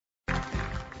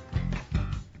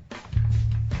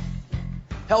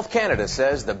Health Canada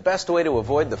says the best way to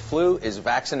avoid the flu is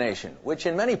vaccination, which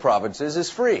in many provinces is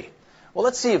free. Well,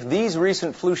 let's see if these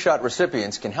recent flu shot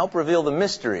recipients can help reveal the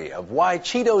mystery of why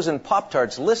Cheetos and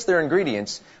Pop-Tarts list their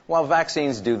ingredients while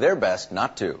vaccines do their best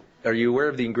not to. Are you aware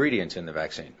of the ingredients in the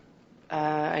vaccine?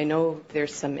 I know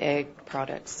there's some egg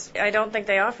products. I don't think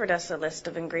they offered us a list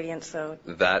of ingredients, though.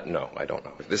 That, no, I don't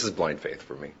know. This is blind faith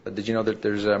for me. Did you know that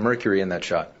there's mercury in that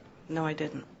shot? No, I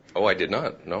didn't. Oh, I did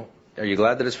not, no. Are you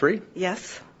glad that it's free?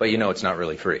 Yes. But you know it's not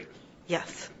really free.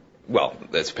 Yes. Well,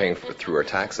 that's paying through our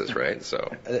taxes, right?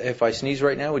 So. If I sneeze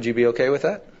right now, would you be okay with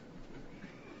that?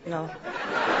 No.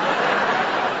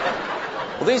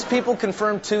 Well, these people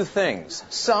confirm two things.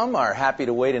 Some are happy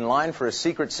to wait in line for a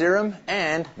secret serum,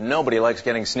 and nobody likes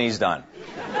getting sneezed on.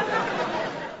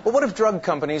 But what if drug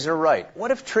companies are right?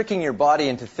 What if tricking your body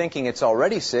into thinking it's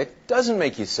already sick doesn't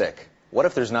make you sick? What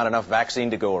if there's not enough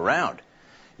vaccine to go around?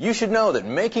 You should know that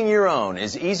making your own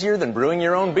is easier than brewing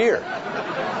your own beer.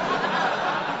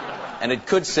 And it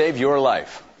could save your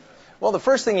life. Well, the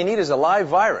first thing you need is a live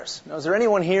virus. Now, is there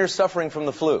anyone here suffering from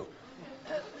the flu?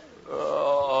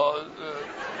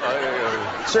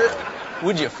 Sir,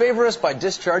 would you favor us by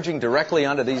discharging directly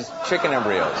onto these chicken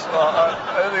embryos?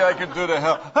 I think I could do the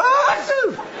hell.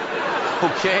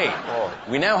 Okay.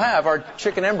 We now have our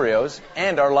chicken embryos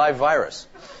and our live virus.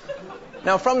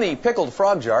 Now, from the pickled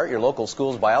frog jar, your local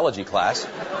school's biology class,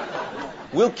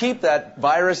 we'll keep that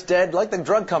virus dead like the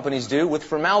drug companies do with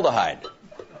formaldehyde.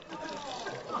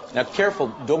 Now, careful,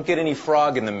 don't get any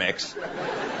frog in the mix.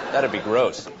 That'd be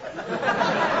gross.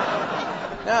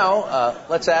 Now,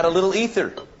 let's add a little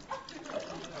ether.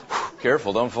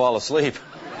 Careful, don't fall asleep.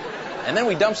 And then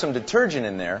we dump some detergent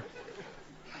in there.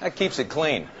 That keeps it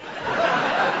clean.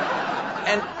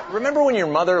 And remember when your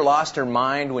mother lost her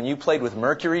mind when you played with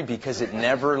mercury because it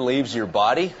never leaves your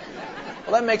body?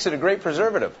 Well, that makes it a great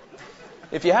preservative.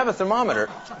 If you have a thermometer...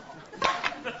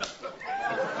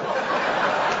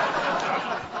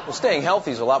 Well, staying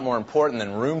healthy is a lot more important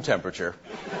than room temperature.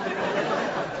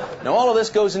 Now, all of this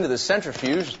goes into the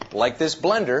centrifuge, like this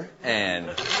blender, and...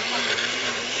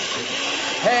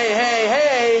 Hey, hey,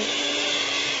 hey!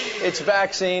 It's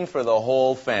vaccine for the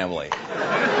whole family.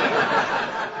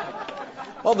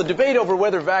 Well, the debate over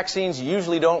whether vaccines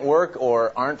usually don't work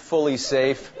or aren't fully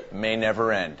safe may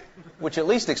never end, which at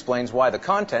least explains why the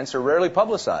contents are rarely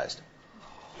publicized.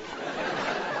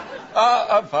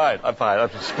 I'm fine. I'm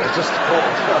just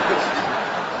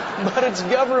But it's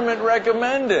government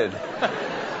recommended.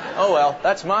 Oh well,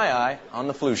 that's my eye on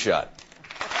the flu shot.